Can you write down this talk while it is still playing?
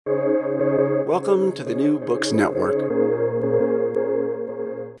Welcome to the New Books Network.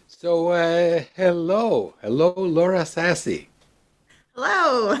 So, hello, Laura Sassi,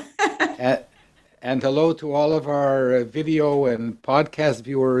 Hello. and, and hello to all of our video and podcast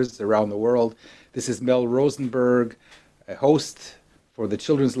viewers around the world. This is Mel Rosenberg, a host for the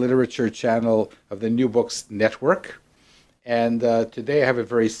Children's Literature channel of the New Books Network. And today I have a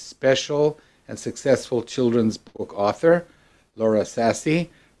very special and successful children's book author, Laura Sassi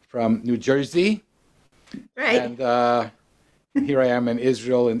from New Jersey. Right. And here I am in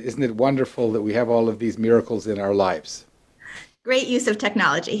Israel, and isn't it wonderful that we have all of these miracles in our lives? Great use of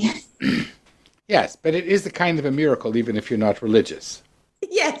technology. Yes, but it is a kind of a miracle, even if you're not religious.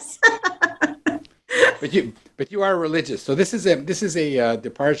 Yes. But you are religious, so this is a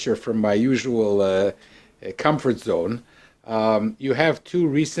departure from my usual comfort zone. You have two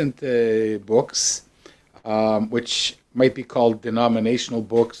recent books, which might be called denominational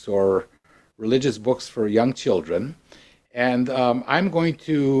books or religious books for young children. And I'm going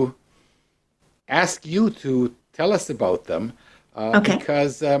to ask you to tell us about them Okay.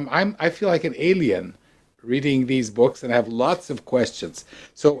 because I feel like an alien reading these books and I have lots of questions.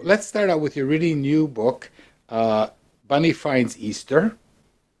 So let's start out with your really new book, Bunny Finds Easter.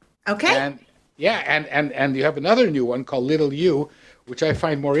 Okay. And and you have another new one called Little You, which I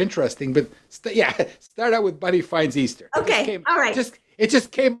find more interesting. But start out with Bunny Finds Easter. Okay. All right. It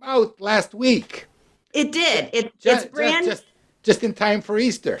just came out last week. It did. It's Just in time for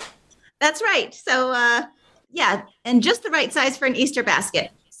Easter. That's right. So, and just the right size for an Easter basket.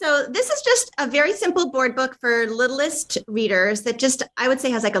 So this is just a very simple board book for littlest readers that just, I would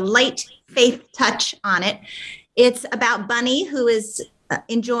say, has like a light faith touch on it. It's about Bunny, who is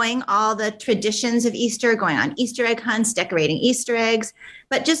enjoying all the traditions of Easter, going on Easter egg hunts, decorating Easter eggs,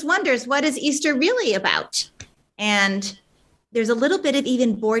 but just wonders, what is Easter really about? And there's a little bit of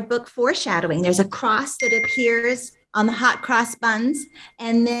even board book foreshadowing. There's a cross that appears on the hot cross buns,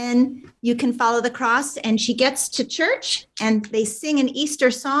 and then you can follow the cross, and she gets to church and they sing an Easter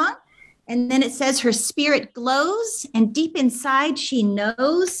song. And then it says her spirit glows, and deep inside she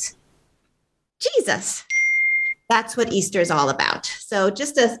knows Jesus. That's what Easter is all about. So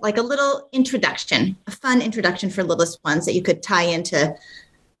just a little introduction, a fun introduction for littlest ones that you could tie into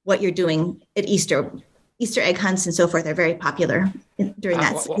what you're doing at Easter. Easter egg hunts and so forth are very popular during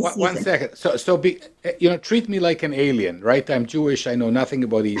that season. 1 second. Treat me like an alien, right? I'm Jewish. I know nothing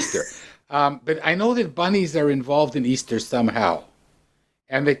about Easter. But I know that bunnies are involved in Easter somehow,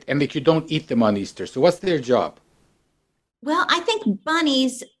 and that you don't eat them on Easter. So what's their job? Well, I think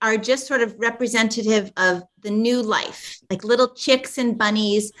bunnies are just sort of representative of the new life, like little chicks and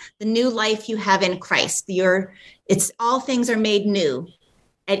bunnies, the new life you have in Christ. It's all things are made new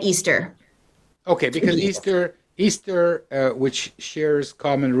at Easter. Okay, because Easter, which shares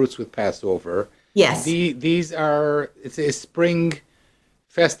common roots with Passover. Yes. It's a spring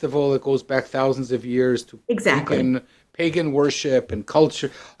festival that goes back thousands of years to pagan worship and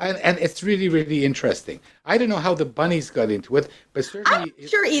culture, and it's really, really interesting. I don't know how the bunnies got into it, but certainly I'm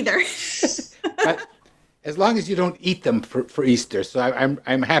sure either. But as long as you don't eat them for Easter, so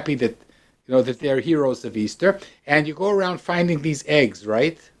I'm happy that that they're heroes of Easter, and you go around finding these eggs,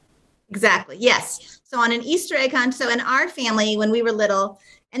 right? Exactly. Yes. So on an Easter egg hunt, so in our family, when we were little,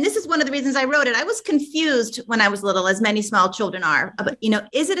 and this is one of the reasons I wrote it, I was confused when I was little, as many small children are, but,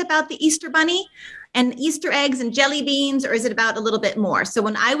 is it about the Easter bunny and Easter eggs and jelly beans, or is it about a little bit more? So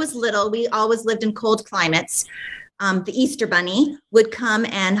when I was little, we always lived in cold climates. The Easter bunny would come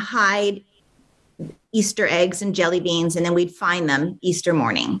and hide Easter eggs and jelly beans, and then we'd find them Easter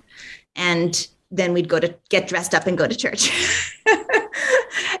morning. And then we'd go to get dressed up and go to church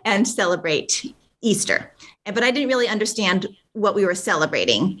and celebrate Easter. But I didn't really understand what we were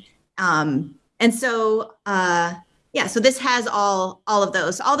celebrating. So this has all of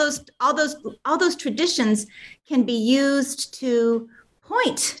those. All those traditions can be used to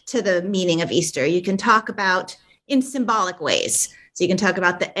point to the meaning of Easter. You can talk about in symbolic ways. So you can talk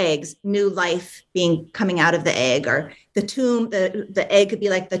about the eggs, new life coming out of the egg, or the tomb. The egg could be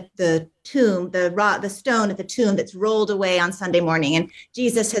like the tomb, the stone at the tomb that's rolled away on Sunday morning, and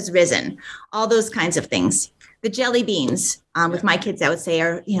Jesus has risen. All those kinds of things. The jelly beans, with my kids, I would say,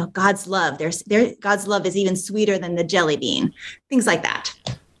 are God's love. God's love is even sweeter than the jelly bean. Things like that.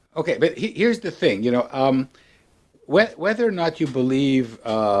 Okay, but here's the thing. Whether or not you believe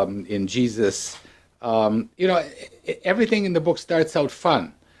in Jesus. Everything in the book starts out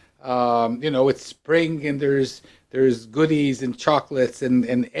fun. It's spring and there's goodies and chocolates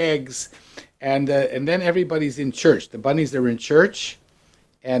and eggs, and then everybody's in church. The bunnies are in church,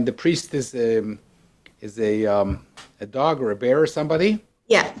 and the priest is a dog or a bear or somebody.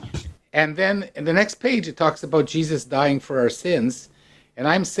 Yeah. And then in the next page, it talks about Jesus dying for our sins. And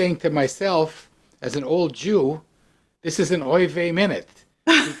I'm saying to myself, as an old Jew, this is an oy vey minute.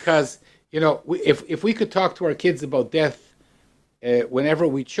 Because, if we could talk to our kids about death whenever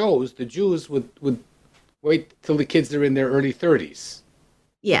we chose, the Jews would wait till the kids are in their early 30s.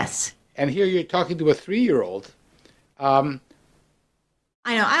 Yes. And here you're talking to a 3-year-old.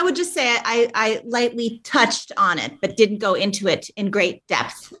 I know. I would just say I lightly touched on it, but didn't go into it in great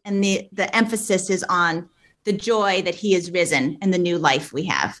depth. And the emphasis is on the joy that he is risen and the new life we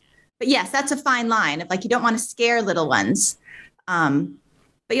have. But yes, that's a fine line of like, you don't want to scare little ones.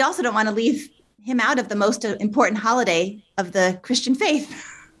 But you also don't want to leave him out of the most important holiday of the Christian faith.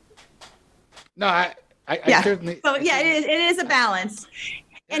 No, I certainly. So yeah, it is a balance.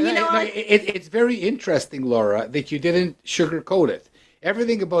 And it's very interesting, Laura, that you didn't sugarcoat it.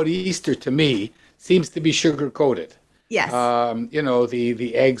 Everything about Easter to me seems to be sugar-coated. Yes.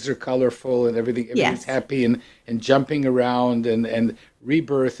 The eggs are colorful and everything's yes. happy and jumping around and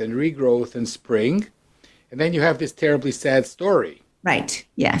rebirth and regrowth and spring. And then you have this terribly sad story. Right.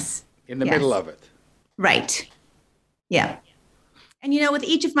 Yes. In the middle of it. Right. Yeah. And, with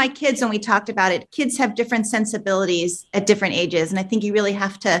each of my kids, when we talked about it, kids have different sensibilities at different ages. And I think you really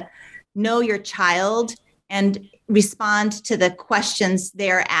have to know your child and respond to the questions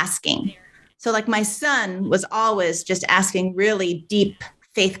they're asking. So like my son was always just asking really deep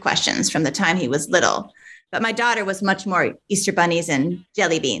faith questions from the time he was little. But my daughter was much more Easter bunnies and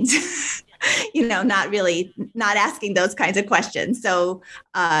jelly beans, not asking those kinds of questions. So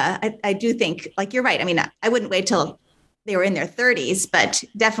I do think, like, you're right. I mean, I wouldn't wait till they were in their 30s, but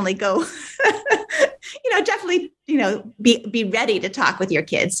definitely go, be ready to talk with your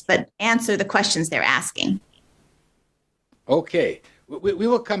kids, but answer the questions they're asking. Okay. We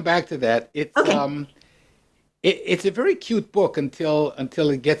will come back to that. It's okay. It's a very cute book until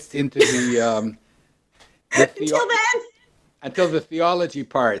it gets into the until the theology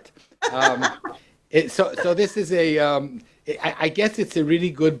part. So this is I guess it's a really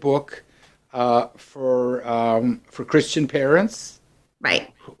good book for Christian parents,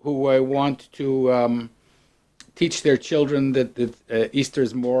 right? Who want to teach their children that Easter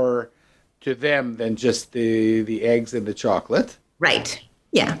is more to them than just the eggs and the chocolate. Right.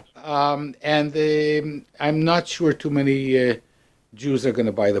 Yeah. And I'm not sure too many Jews are going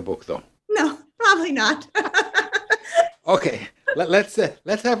to buy the book, though. No, probably not. Okay, let's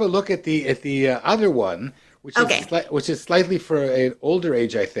have a look at the other one, which is slightly for an older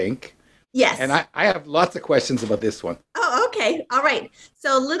age, I think. Yes. And I have lots of questions about this one. Oh, okay. All right.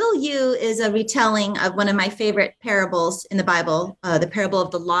 So Little You is a retelling of one of my favorite parables in the Bible, the parable of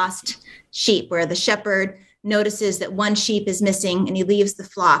the lost sheep, where the shepherd notices that one sheep is missing and he leaves the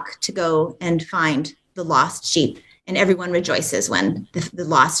flock to go and find the lost sheep. And everyone rejoices when the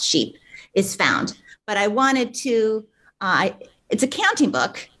lost sheep is found. But I wanted to, it's a counting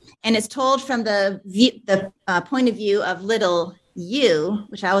book, and it's told from the point of view of little you,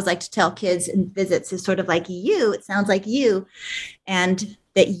 which I always like to tell kids in visits is sort of like you. It sounds like you, and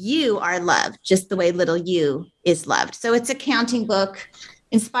that you are loved just the way little you is loved. So it's a counting book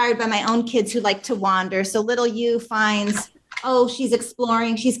inspired by my own kids who like to wander. So little you finds, she's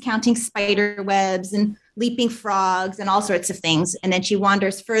exploring, she's counting spider webs and leaping frogs and all sorts of things. And then she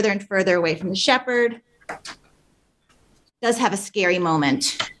wanders further and further away from the shepherd. Does have a scary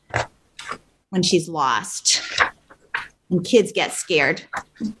moment when she's lost. And kids get scared.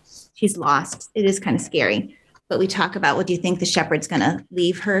 She's lost. It is kind of scary. But we talk about, what do you think the shepherd's going to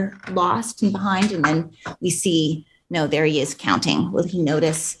leave her lost and behind? And then we see, no, there he is counting. Will he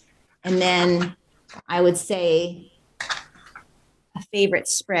notice? And then I would say a favorite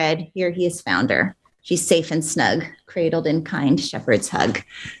spread. Here he has found her. She's safe and snug, cradled in kind shepherd's hug.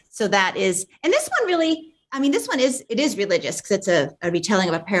 So that is, and this one really, it is religious because it's a retelling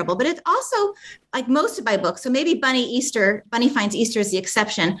of a parable, but it's also like most of my books. So maybe Bunny Finds Easter is the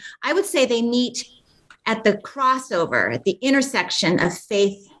exception. I would say they meet at the crossover, at the intersection of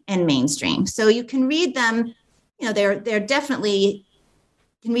faith and mainstream. So you can read them, they're definitely,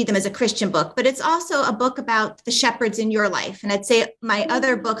 you can read them as a Christian book, but it's also a book about the shepherds in your life. And I'd say my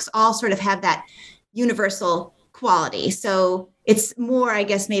other books all sort of have that universal quality. So it's more, I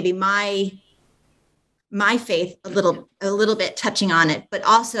guess, maybe my faith a little bit touching on it, but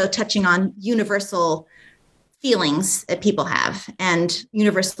also touching on universal feelings that people have and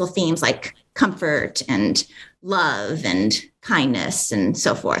universal themes like comfort and love and kindness and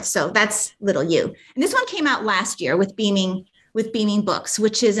so forth. So that's Little You. And this one came out last year with Beaming Books,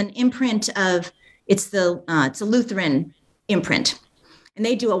 which is an imprint of, it's a Lutheran imprint. And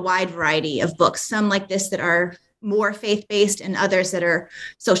they do a wide variety of books, some like this that are more faith-based, and others that are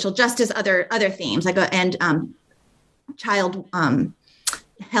social justice, other themes, like and child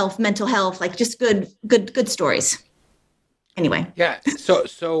health, mental health, like just good stories. Anyway. Yeah. So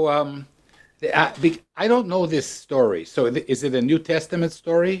I don't know this story. So is it a New Testament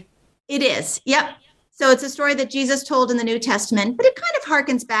story? It is. Yep. So it's a story that Jesus told in the New Testament, but it kind of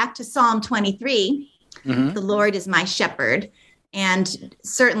harkens back to Psalm 23. Mm-hmm. The Lord is my shepherd. And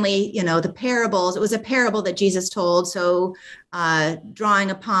certainly, the parables, it was a parable that Jesus told. So drawing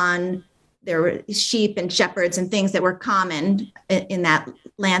upon there were sheep and shepherds and things that were common in that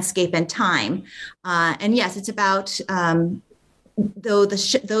landscape and time. And yes, it's about though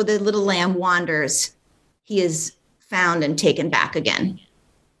the little lamb wanders, he is found and taken back again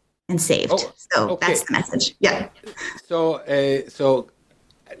and saved. Oh, so okay. That's the message. Yeah. So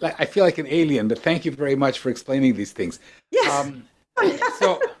I feel like an alien, but thank you very much for explaining these things. Yes.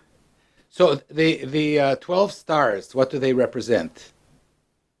 So the 12 stars, what do they represent?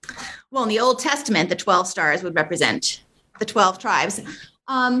 Well, in the Old Testament, the 12 stars would represent the 12 tribes.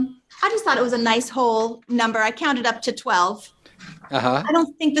 I just thought it was a nice whole number. I counted up to 12. Uh-huh. I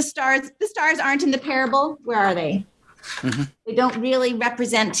don't think the stars aren't in the parable. Where are they? Mm-hmm. They don't really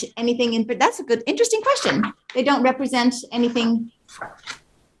represent anything. That's a good, interesting question. They don't represent anything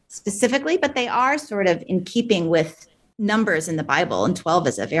specifically, but they are sort of in keeping with numbers in the Bible, and 12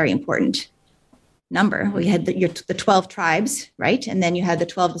 is a very important number. We had the 12 tribes, right? And then you had the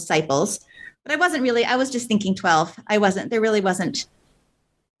 12 disciples. But I was just thinking 12. There really wasn't.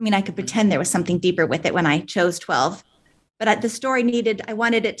 I mean, I could pretend there was something deeper with it when I chose 12. But the story I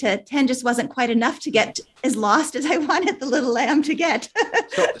wanted it to, 10 just wasn't quite enough to get as lost as I wanted the little lamb to get.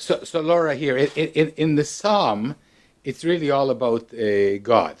 so Laura, here, in the Psalm, it's really all about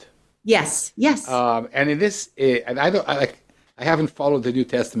God. Yes. And in this, and I haven't followed the New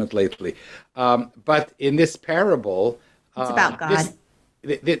Testament lately, but in this parable, it's about God.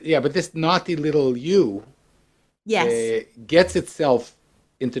 But this naughty little ewe, yes, gets itself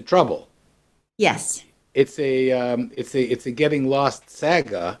into trouble. Yes, it's a getting lost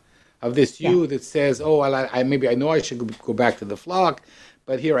saga of this ewe that says, "Oh, well, I know I should go back to the flock,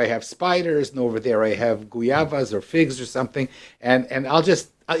 but here I have spiders, and over there I have guayavas or figs or something, and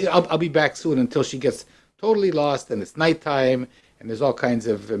I'll be back soon," until she gets totally lost, and it's nighttime, and there's all kinds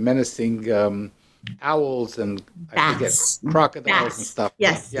of menacing owls and bats. Crocodiles and stuff.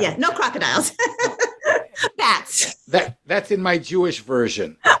 Yes, yeah. No crocodiles. Bats. That's in my Jewish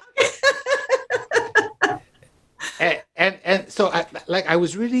version. and so I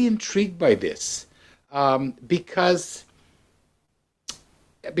was really intrigued by this because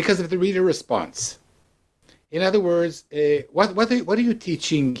of the reader response. In other words, what are you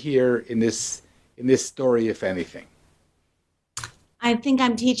teaching here in this story, if anything? I think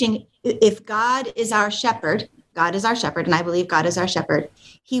I'm teaching, if God is our shepherd, and I believe God is our shepherd,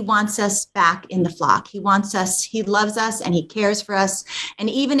 he wants us back in the flock. He loves us, and he cares for us. And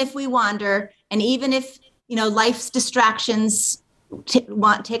even if we wander, and even if, life's distractions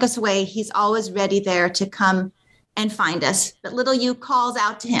take us away, he's always ready there to come and find us. But little you calls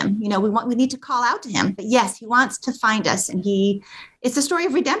out to him. We need to call out to him. But yes, he wants to find us, and it's a story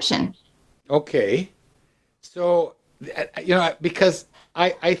of redemption. Okay. So, because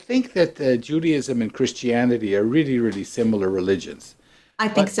I think that Judaism and Christianity are really, really similar religions. I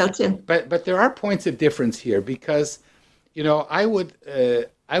think so too. But there are points of difference here because,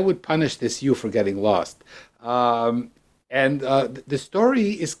 I would punish this ewe for getting lost, and the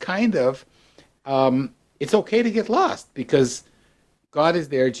story is kind of it's okay to get lost because God is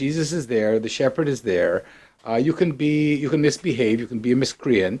there, Jesus is there, the shepherd is there. You can misbehave, you can be a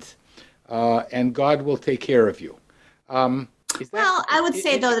miscreant, and God will take care of you. I would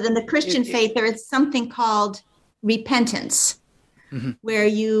say, though, that in the Christian faith, there is something called repentance, mm-hmm. where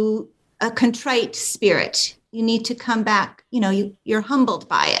a contrite spirit, you need to come back, you're humbled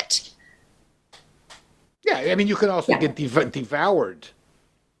by it. Yeah, I mean, you can also get devoured.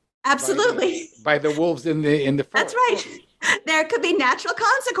 Absolutely. By the wolves in the forest. That's right. There could be natural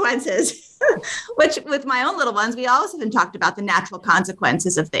consequences, which with my own little ones, we always have talked about the natural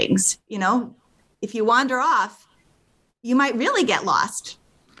consequences of things. If you wander off, you might really get lost.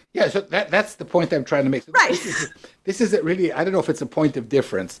 Yeah, so that's the point I'm trying to make. So right. This isn't really, I don't know if it's a point of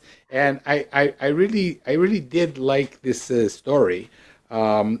difference. And I really did like this story. I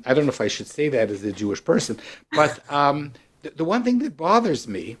don't know if I should say that as a Jewish person, but the one thing that bothers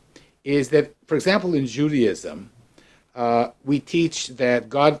me is that, for example, in Judaism, we teach that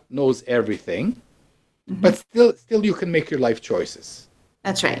God knows everything, mm-hmm. but still you can make your life choices.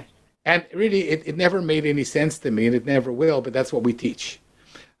 That's right. And really, it never made any sense to me, and it never will, but that's what we teach.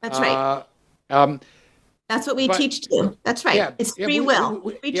 That's right. That's what we But teach too. That's right. yeah, It's yeah, free will,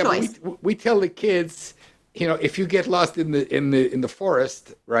 free yeah, but choice. we tell the kids, if you get lost in the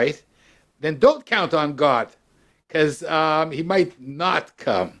forest, right, then don't count on God, because he might not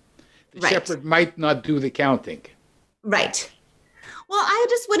come. The Right. shepherd might not do the counting. Right. Well, I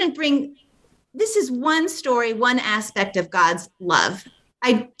just wouldn't bring, this is one story, one aspect of God's love.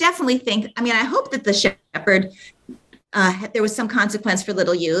 I definitely think, I mean, I hope that the shepherd, there was some consequence for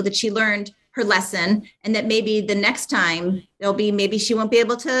little you, that she learned her lesson, and that maybe the next time maybe she won't be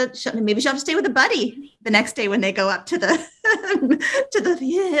able to, maybe she'll have to stay with a buddy the next day when they go up to the, to the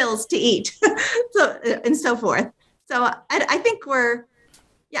hills to eat, so, and so forth. So I think I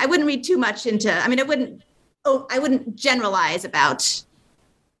wouldn't read too much into, I mean, I wouldn't generalize about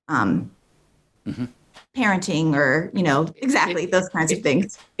parenting or, exactly those kinds of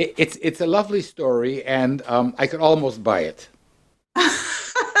things. It's a lovely story, and I could almost buy it.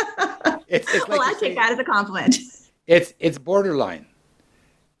 It's like Well, I take that as a compliment. It's borderline.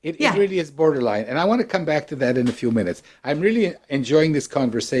 It Yeah. really is borderline, and I want to come back to that in a few minutes. I'm really enjoying this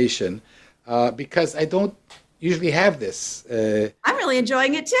conversation because I don't usually have this. I'm really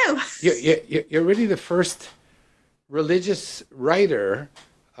enjoying it too. You're really the first religious writer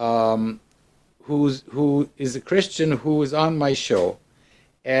who is a Christian who is on my show,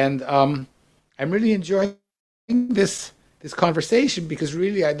 and I'm really enjoying this conversation because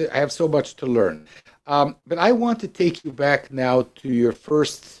really I have so much to learn. But I want to take you back now to your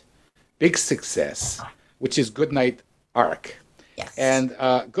first big success, which is Goodnight Ark. Yes. And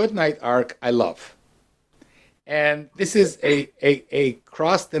Goodnight Ark, I love. And this is a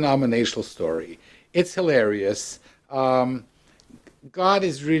cross-denominational story. It's hilarious. God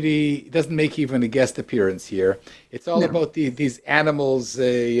is really doesn't make even a guest appearance here. It's all about these animals,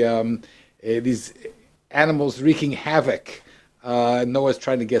 these animals wreaking havoc. Noah's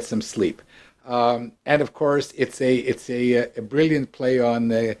trying to get some sleep, and of course, it's a brilliant play on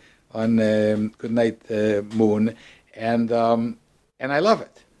Goodnight Moon, and I love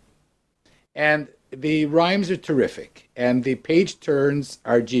it. And the rhymes are terrific, and the page turns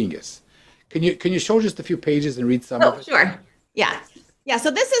are genius. Can you show just a few pages and read some of it? Sure. Yeah. So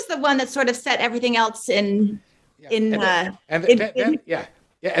this is the one that sort of set everything else in. And then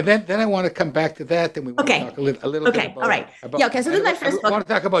I want to come back to that. Then we want to talk a little bit about. All right. So this is my first book. I want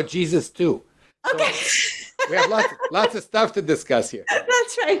to talk about Jesus too. Okay. So we have lots of stuff to discuss here.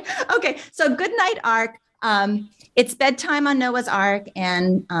 That's right. Okay. So Goodnight Ark. It's bedtime on Noah's Ark,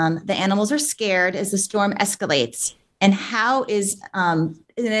 and the animals are scared as the storm escalates. And how is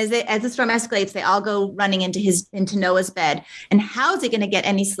as the storm escalates, they all go running into Noah's bed. And how is he going to get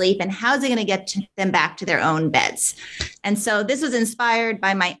any sleep? And how is he going to get them back to their own beds? And so this was inspired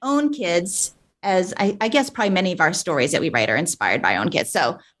by my own kids, as I guess probably many of our stories that we write are inspired by our own kids.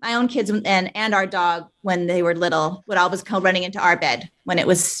 So my own kids and our dog, when they were little, would always come running into our bed when it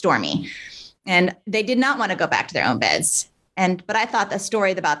was stormy. And they did not want to go back to their own beds. But I thought the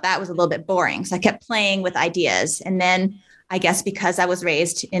story about that was a little bit boring. So I kept playing with ideas. And then I guess because I was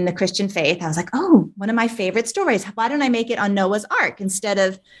raised in the Christian faith, I was like, oh, one of my favorite stories. Why don't I make it on Noah's Ark instead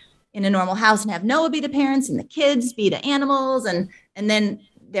of in a normal house and have Noah be the parents and the kids be the animals? And then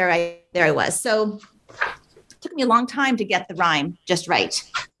there I was. So it took me a long time to get the rhyme just right.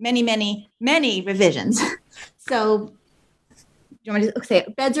 Many, many, many revisions. So you want me to say,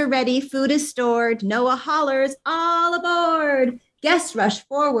 beds are ready, food is stored, Noah hollers, all aboard. Guests rush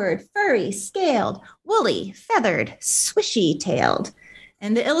forward, furry, scaled, woolly, feathered, swishy-tailed.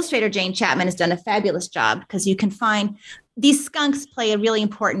 And the illustrator, Jane Chapman, has done a fabulous job because you can find these skunks play a really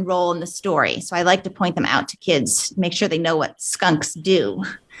important role in the story. So I like to point them out to kids, make sure they know what skunks do.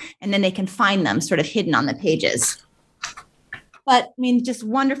 And then they can find them sort of hidden on the pages. But I mean, just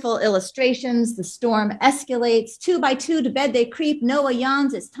wonderful illustrations. The storm escalates. 2 by 2 to bed they creep. Noah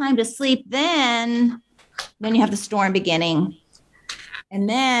yawns. It's time to sleep. Then you have the storm beginning. But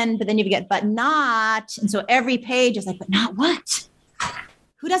then you get, but not. And so every page is like, but not what?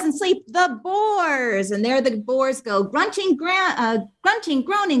 Who doesn't sleep? The boars. And there the boars go grunting,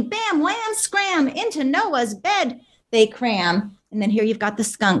 groaning, bam, wham, scram. Into Noah's bed they cram. And then here you've got the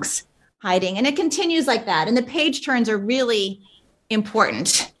skunks hiding. And it continues like that. And the page turns are really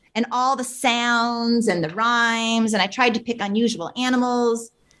important, and all the sounds and the rhymes. And I tried to pick unusual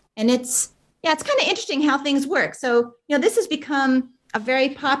animals, and it's kind of interesting how things work. So, this has become a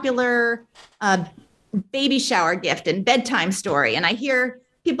very popular baby shower gift and bedtime story. And I hear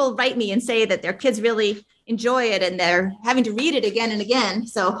people write me and say that their kids really enjoy it and they're having to read it again and again.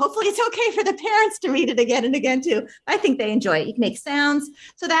 So hopefully it's okay for the parents to read it again and again too. I think they enjoy it. You can make sounds.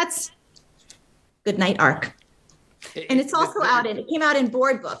 So that's Goodnight Ark. And it's also it came out in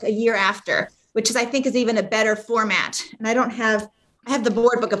Board Book a year after. which is, I think, is even a better format. And I have the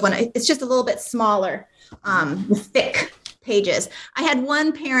board book of one. It's just a little bit smaller, with thick pages. I had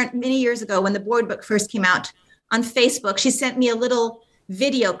one parent many years ago when the board book first came out on Facebook. She sent me a little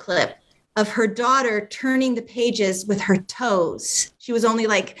video clip of her daughter turning the pages with her toes. She was only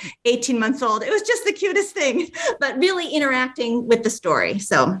like 18 months old. It was just the cutest thing, but really interacting with the story.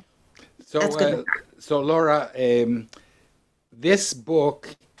 So that's good. So Laura, this book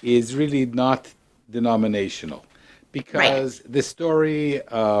is really not denominational, because the story,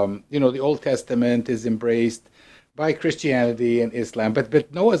 the Old Testament is embraced by Christianity and Islam,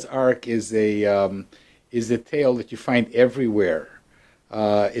 but Noah's Ark is a tale that you find everywhere.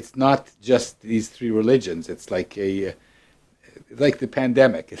 It's not just these three religions. It's like the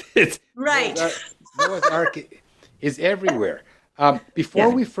pandemic. It's right. Noah's Ark is everywhere. Before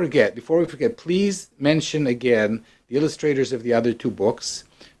we forget, please mention again the illustrators of the other two books,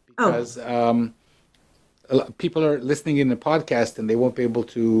 because people are listening in the podcast and they won't be able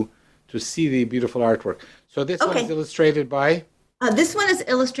to see the beautiful artwork. So this one is illustrated by? This one is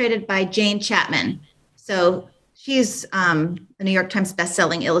illustrated by Jane Chapman. So she's a New York Times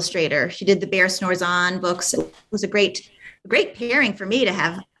bestselling illustrator. She did the Bear Snores On books. It was a great pairing for me to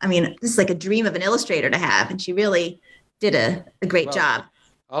have. I mean, this is like a dream of an illustrator to have, and she really did a great job.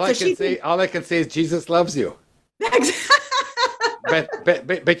 All I can say is Jesus loves you.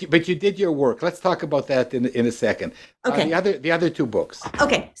 But you did your work. Let's talk about that in a second. Okay. The other two books.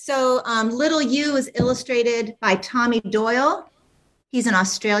 Okay. So Little You is illustrated by Tommy Doyle. He's an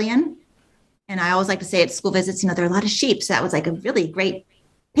Australian. And I always like to say at school visits, there are a lot of sheep. So that was like a really great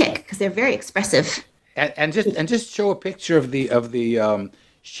pick because they're very expressive. And just show a picture of the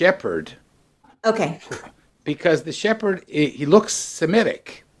shepherd. Okay. Because the shepherd, he looks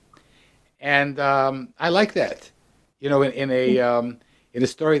Semitic, and I like that. In a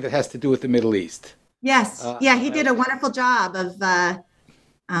story that has to do with the Middle East. Yes. He did a wonderful job of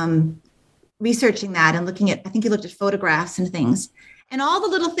researching that and looking at. I think he looked at photographs and things. And all the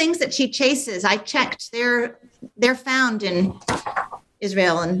little things that she chases, I checked. They're found in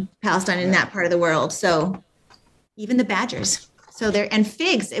Israel and Palestine, in that part of the world. So even the badgers. So and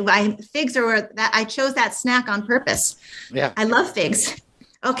figs. Figs are that I chose that snack on purpose. Yeah, I love figs.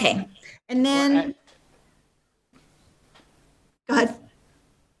 Okay, and then go ahead.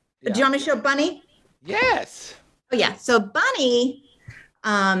 Yeah. Do you want me to show Bunny? Yes. Oh yeah. So Bunny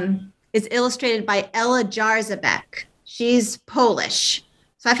is illustrated by Ella Jarzabek. She's Polish.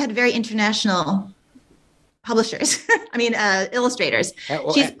 So I've had very international publishers. Illustrators.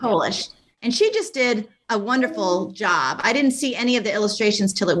 She's Polish. And she just did a wonderful job. I didn't see any of the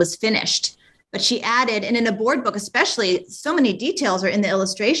illustrations till it was finished, but she added, and in a board book especially, so many details are in the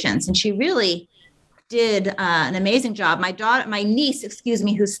illustrations. And she really did an amazing job. My niece,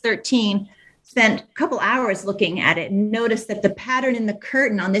 who's 13, spent a couple hours looking at it and noticed that the pattern in the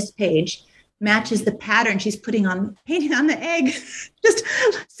curtain on this page matches the pattern she's painting on the egg. Just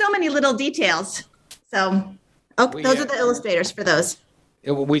so many little details. So those are the illustrators for those.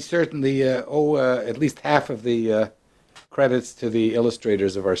 We certainly owe at least half of the credits to the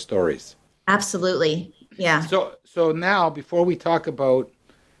illustrators of our stories. Absolutely. Yeah. So now, before we talk about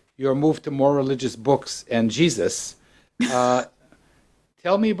your move to more religious books and Jesus,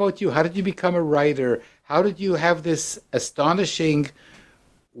 tell me about you. How did you become a writer? How did you have this astonishing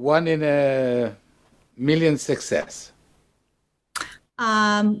 1 in a million success?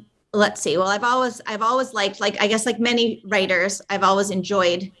 Let's see. Well, I've always liked, I guess like many writers, I've always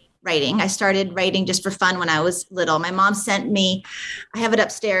enjoyed writing. I started writing just for fun when I was little. My mom sent me, I have it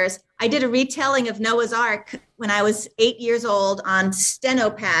upstairs. I did a retelling of Noah's Ark when I was 8 years old on steno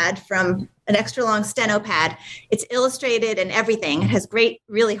pad, from an extra long steno pad. It's illustrated and everything. It has great,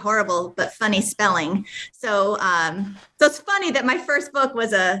 really horrible, but funny spelling. So it's funny that my first book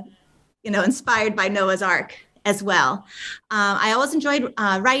was inspired by Noah's Ark as well. I always enjoyed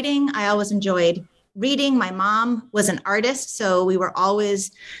writing. I always enjoyed reading. My mom was an artist, so we were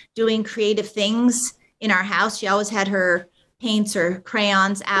always doing creative things in our house. She always had her paints or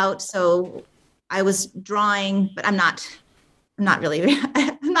crayons out. So I was drawing, but I'm not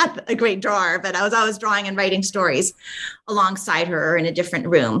a great drawer, but I was always drawing and writing stories alongside her in a different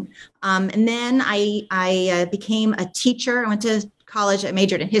room. And then I became a teacher. I went to college. I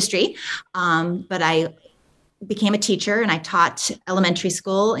majored in history, but I became a teacher, and I taught elementary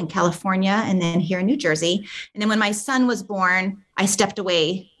school in California and then here in New Jersey. And then when my son was born, I stepped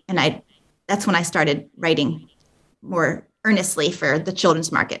away, and that's when I started writing more earnestly for the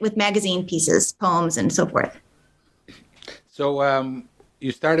children's market with magazine pieces, poems, and so forth. So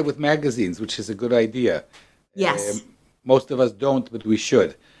you started with magazines, which is a good idea. Yes. Most of us don't, but we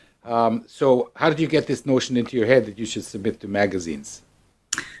should. So how did you get this notion into your head that you should submit to magazines?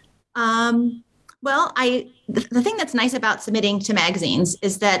 Well, the thing that's nice about submitting to magazines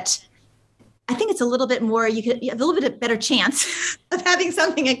is that I think it's a little bit more, you have a little bit better chance of having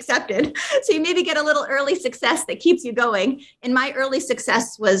something accepted. So you maybe get a little early success that keeps you going. And my early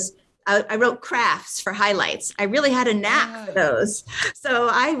success was I wrote crafts for highlights. I really had a knack for those. So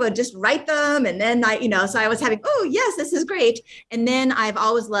I would just write them. And then so I was having, oh yes, this is great. And then I've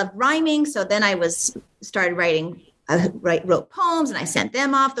always loved rhyming. So then I started writing. I wrote poems and I sent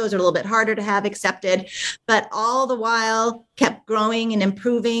them off. Those are a little bit harder to have accepted, but all the while kept growing and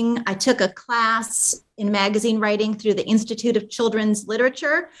improving. I took a class in magazine writing through the Institute of Children's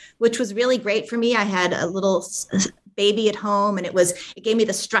Literature, which was really great for me. I had a little baby at home and it gave me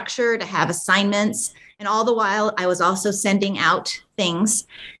the structure to have assignments. And all the while I was also sending out things.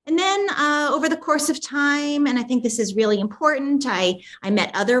 And then over the course of time, and I think this is really important, I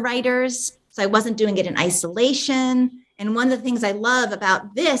met other writers. So I wasn't doing it in isolation. And one of the things I love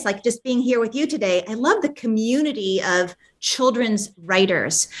about this, like just being here with you today, I love the community of children's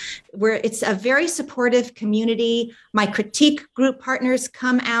writers, where it's a very supportive community. My critique group partners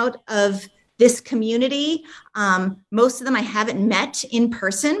come out of this community. Most of them I haven't met in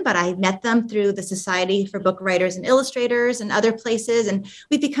person, but I met them through the Society for Book Writers and Illustrators and other places. And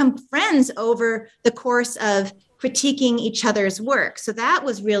we've become friends over the course of critiquing each other's work. So that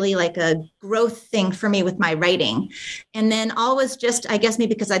was really like a growth thing for me with my writing. And then always just, I guess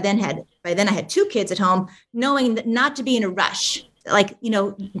maybe because by then I had 2 kids at home, knowing that not to be in a rush, like,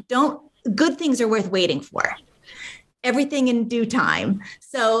 good things are worth waiting for. Everything in due time.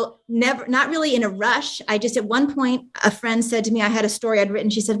 So not really in a rush. I just, at one point, a friend said to me, I had a story I'd written.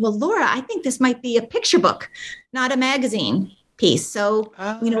 She said, well, Laura, I think this might be a picture book, not a magazine piece. So,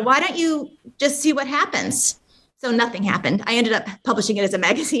 why don't you just see what happens? So nothing happened. I ended up publishing it as a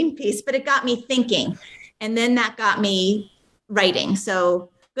magazine piece, but it got me thinking. And then that got me writing.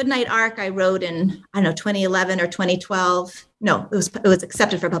 So Goodnight Ark, I wrote in, 2011 or 2012. No, it was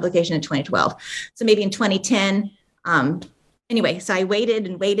accepted for publication in 2012. So maybe in 2010. Anyway, so I waited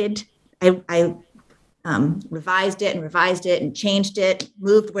and waited. I revised it and changed it,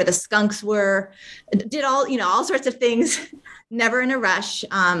 moved where the skunks were, did all sorts of things, never in a rush.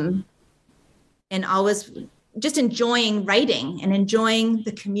 And always just enjoying writing and enjoying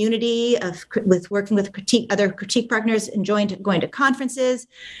the community with working with other critique partners, enjoying going to conferences,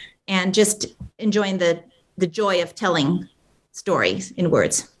 and just enjoying the joy of telling stories in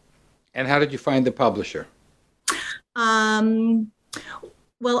words. And how did you find the publisher? Well,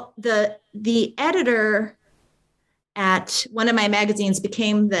 the editor at one of my magazines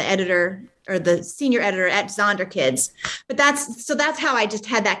became the editor or the senior editor at Zonderkidz. But that's how I just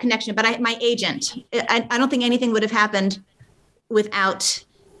had that connection. But my agent, I don't think anything would have happened without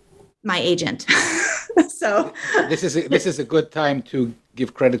my agent. So this is a good time to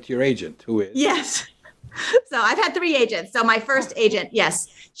give credit to your agent, who is? Yes. So I've had 3 agents. So my first agent, yes,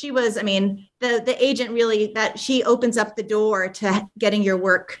 she was, the agent really, that she opens up the door to getting your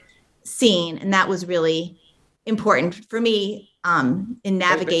work seen. And that was really important for me in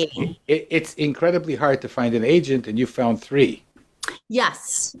navigating. It's incredibly hard to find an agent, and you found 3.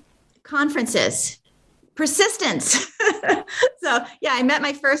 Yes. Conferences, persistence. So yeah, I met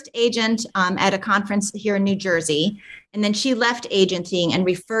my first agent at a conference here in New Jersey. And then she left agenting and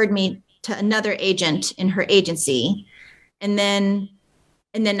referred me to another agent in her agency. And then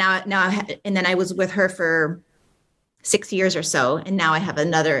I was with her for 6 years or so. And now I have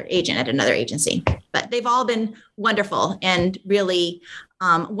another agent at another agency, but they've all been wonderful and really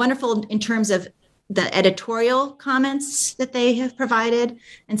wonderful in terms of the editorial comments that they have provided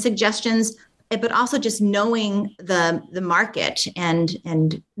and suggestions, but also just knowing the market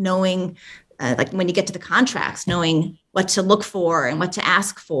and knowing like when you get to the contracts, knowing what to look for and what to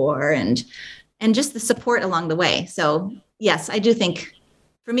ask for and just the support along the way. So yes, I do think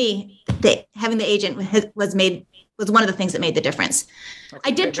for me, having the agent was one of the things that made the difference. Okay,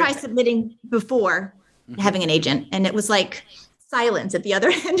 I did try submitting before having an agent, and it was like silence at the other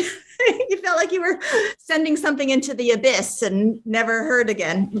end. You felt like you were sending something into the abyss and never heard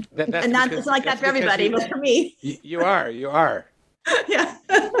again. It's not like that for everybody, but for me. You are. Yeah.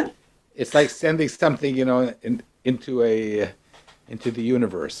 It's like sending something, into the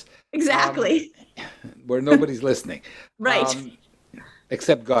universe. Exactly. Where nobody's listening. Right.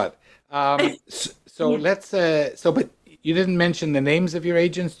 Except God. So let's. But you didn't mention the names of your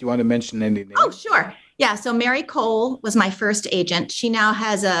agents. Do you want to mention any names? Oh, sure. Yeah. So Mary Cole was my first agent. She now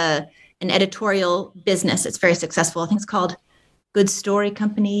has an editorial business. It's very successful. I think it's called Good Story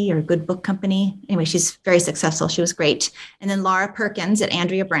Company or Good Book Company. Anyway, she's very successful. She was great. And then Laura Perkins at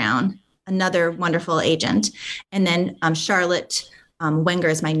Andrea Brown, another wonderful agent. And then Charlotte Wenger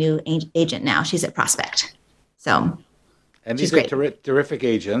is my new agent now. She's at Prospect. So, and these are terrific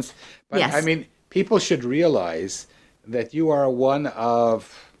agents. But yes. I mean, people should realize that you are one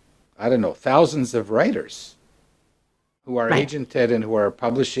of, I don't know, thousands of writers who are agented and who are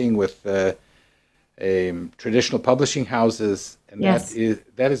publishing with traditional publishing houses, and yes.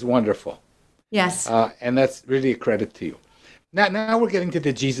 that is wonderful. Yes, and that's really a credit to you. Now we're getting to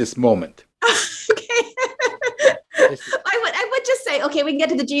the Jesus moment. Okay, I would just say, okay, we can get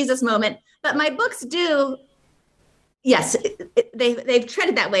to the Jesus moment, but my books do. Yes, they've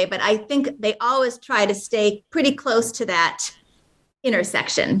treaded that way, but I think they always try to stay pretty close to that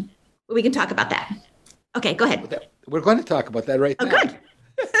intersection. We can talk about that. Okay, go ahead. We're going to talk about that right now. Oh, good.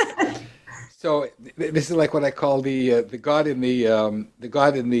 So this is like what I call the God in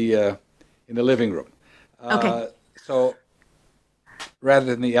the living room. Okay. So rather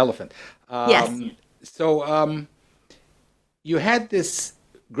than the elephant. Yes. So you had this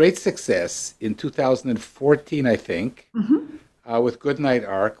great success in 2014, I think, with Goodnight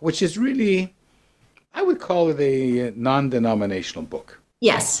Ark, which is really, I would call it a non-denominational book.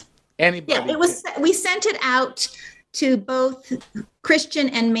 Yes. Anybody? Yeah, it was. We sent it out to both Christian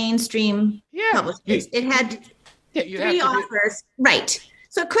and mainstream publishers. It had 3 offers, right?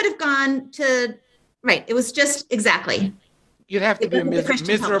 So it could have gone to It was just exactly. You'd have to be a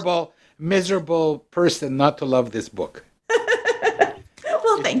miserable person not to love this book.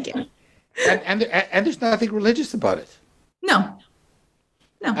 Well, thank you. And there's nothing religious about it. No.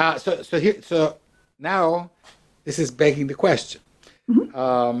 So now this is begging the question.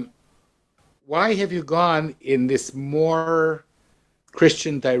 Why have you gone in this more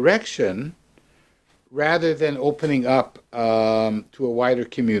Christian direction rather than opening up to a wider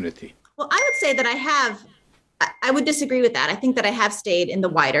community? Well, I would say that I would disagree with that. I think that I have stayed in the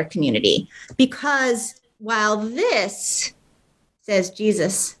wider community because while this says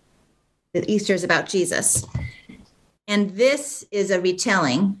Jesus, that Easter is about Jesus, and this is a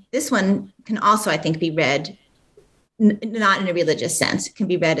retelling, this one can also, I think, be read not in a religious sense. It can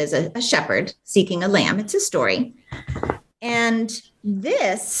be read as a shepherd seeking a lamb. It's a story. And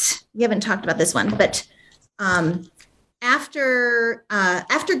this, we haven't talked about this one, but after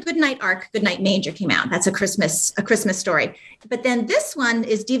Goodnight Ark, Goodnight Manger came out. That's a Christmas story. But then this one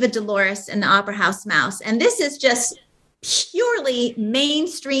is Diva Dolores and the Opera House Mouse. And this is just purely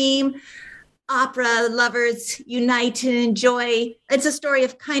mainstream opera lovers unite and enjoy. It's a story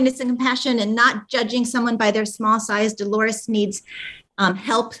of kindness and compassion and not judging someone by their small size. Dolores needs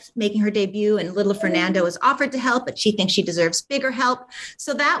help making her debut, and little Fernando is offered to help, but she thinks she deserves bigger help.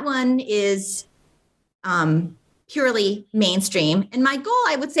 So that one is purely mainstream. And my goal,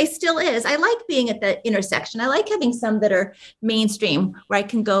 I would say, still is, I like being at the intersection. I like having some that are mainstream where I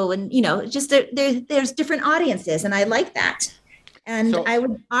can go and, just there's different audiences, and I like that. And so, I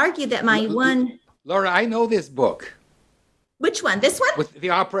would argue that my one... Laura, I know this book. Which one? This one? With the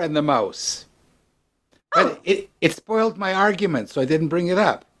opera and the mouse. Oh. But it spoiled my argument, so I didn't bring it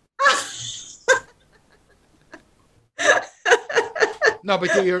up. No,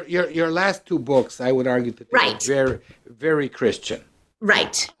 but your last 2 books, I would argue that they were very, very Christian.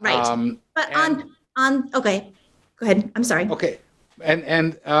 Right. But okay, go ahead. I'm sorry. Okay,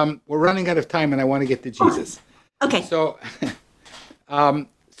 and we're running out of time, and I want to get to Jesus. Okay. So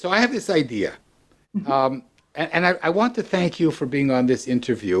I have this idea, and I want to thank you for being on this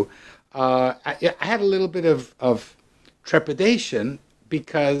interview. I had a little bit of trepidation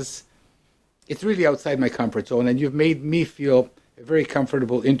because it's really outside my comfort zone, and you've made me feel a very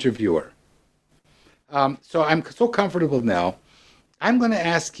comfortable interviewer. So I'm so comfortable now. I'm going to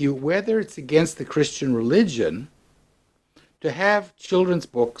ask you whether it's against the Christian religion to have children's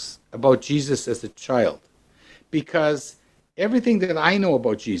books about Jesus as a child, because everything that I know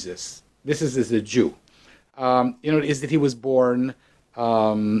about Jesus, this is as a Jew, is that he was born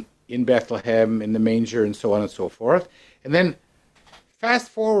in Bethlehem, in the manger, and so on and so forth. And then fast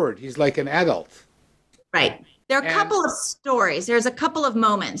forward, he's like an adult. Right. There are a couple of stories. There's a couple of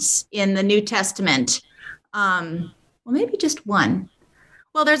moments in the New Testament. Well, maybe just one.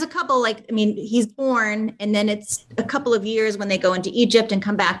 Well, there's a couple, he's born, and then it's a couple of years when they go into Egypt and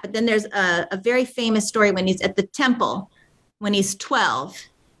come back. But then there's a very famous story when he's at the temple, when he's 12,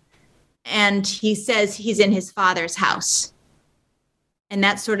 and he says he's in his father's house. And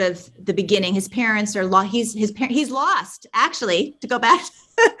that's sort of the beginning. His parents are lost. He's lost, actually, to go back.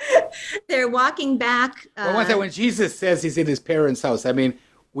 They're walking back. Well, one thing, when Jesus says he's in his parents' house, I mean,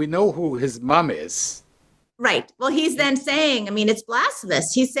 we know who his mom is. Right. Well, he's then saying, I mean, it's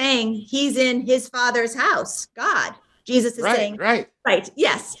blasphemous. He's saying he's in his father's house, God. Jesus is saying, right.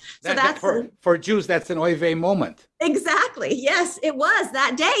 Yes. So that's for Jews, that's an oy vey moment. Exactly. Yes, it was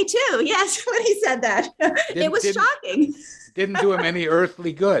that day too. Yes, when he said that, it was shocking. Didn't do him any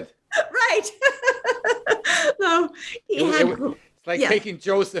earthly good. Right. So it's like taking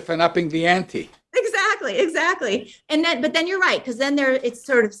Joseph and upping the ante. Exactly. But then you're right, because then it's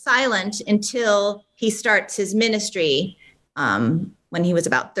sort of silent until he starts his ministry when he was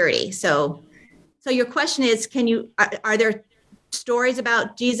about 30. So your question is, are there stories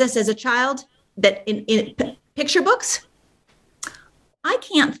about Jesus as a child that in picture books? I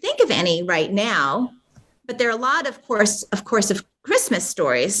can't think of any right now, but there are a lot, of course, of Christmas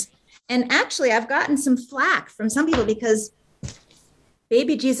stories. And actually, I've gotten some flack from some people because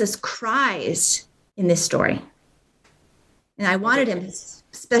baby Jesus cries in this story. And I wanted him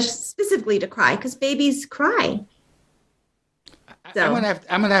specifically to cry because babies cry. So. I'm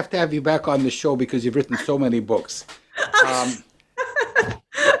gonna have to have you back on the show because you've written so many books.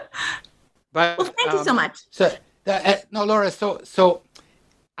 But well, thank you so much. No, Laura. So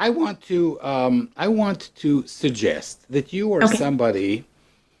I want to suggest that you or somebody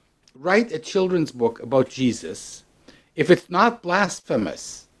write a children's book about Jesus. If it's not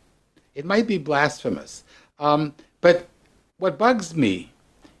blasphemous, it might be blasphemous. But what bugs me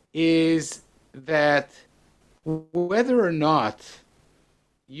is that whether or not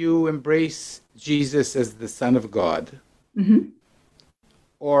you embrace Jesus as the Son of God, mm-hmm.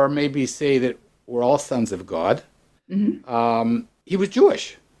 or maybe say that we're all sons of God, mm-hmm. He was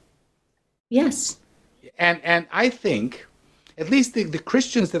Jewish. Yes. And I think, at least the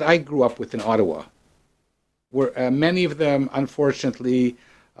Christians that I grew up with in Ottawa, were many of them, unfortunately,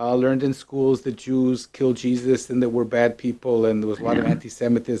 learned in schools that Jews killed Jesus and that we're bad people, and there was a lot of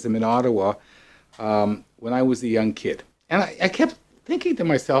anti-Semitism in Ottawa when I was a young kid. And I kept thinking to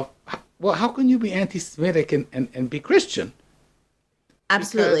myself, well, how can you be anti-Semitic and be Christian?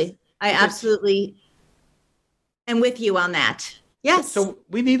 Absolutely. I absolutely am with you on that. Yes. So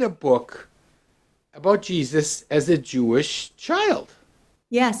we need a book about Jesus as a Jewish child.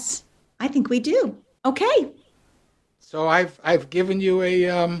 Yes, I think we do. Okay. So I've given you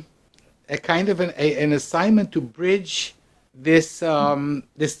a kind of an assignment to bridge this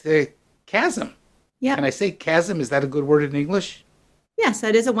chasm. Yeah. Can I say chasm? Is that a good word in English? Yes,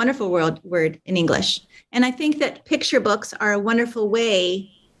 that is a wonderful word in English. And I think that picture books are a wonderful way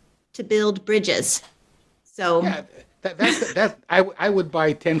to build bridges. So yeah, that I would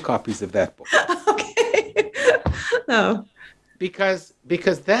buy 10 copies of that book. Okay. Oh. Because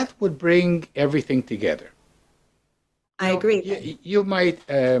that would bring everything together. I agree. You might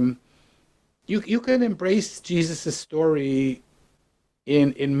you can embrace Jesus' story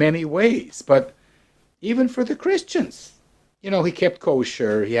in many ways, but even for the Christians, he kept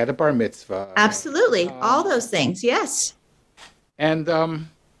kosher, he had a bar mitzvah. Absolutely, all those things, yes. And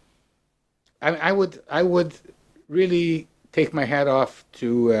I would really take my hat off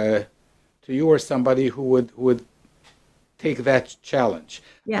to you or somebody who would take that challenge.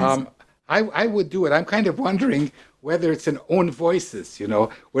 Yes. I would do it. I'm kind of wondering whether it's an own voices,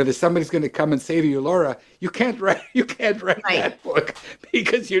 whether somebody's going to come and say to you, Laura, you can't write that book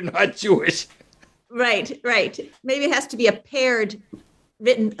because you're not Jewish. Right. Maybe it has to be a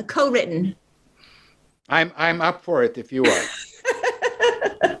co-written. I'm up for it if you are.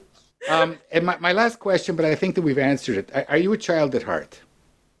 And my last question, but I think that we've answered it. Are you a child at heart?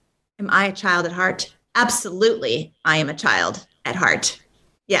 Am I a child at heart? Absolutely, I am a child at heart.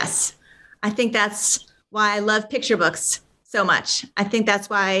 Yes. I think that's why I love picture books so much. I think that's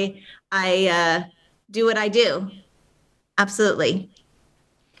why I do what I do. Absolutely.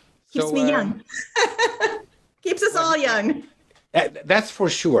 Keeps me young. Keeps us all young. That's for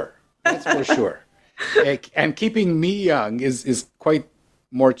sure. And keeping me young is quite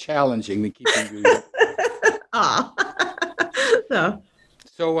more challenging than keeping you young.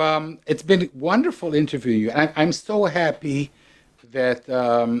 So it's been wonderful interviewing you. I'm so happy that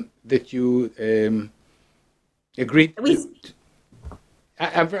you agreed. We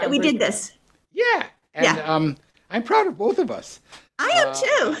did this. Yeah, and I'm proud of both of us. I am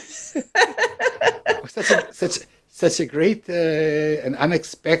too. Such a great and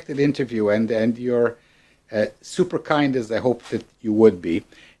unexpected interview, and you're super kind, as I hope that you would be.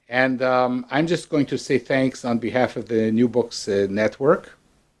 And I'm just going to say thanks on behalf of the New Books Network.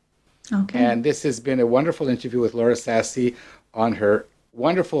 Okay. And this has been a wonderful interview with Laura Sassi on her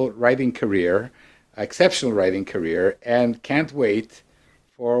wonderful writing career, exceptional writing career, and can't wait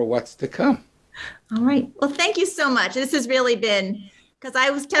for what's to come. All right. Well, thank you so much. This has really been, because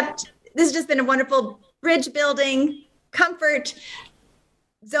this has just been a wonderful bridge building, comfort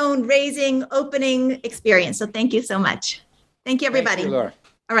zone raising, opening experience. So thank you so much. Thank you, everybody. Thank you, Laura.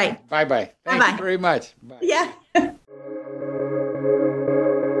 All right. Bye-bye. Thank Bye-bye. you very much. Bye. Yeah.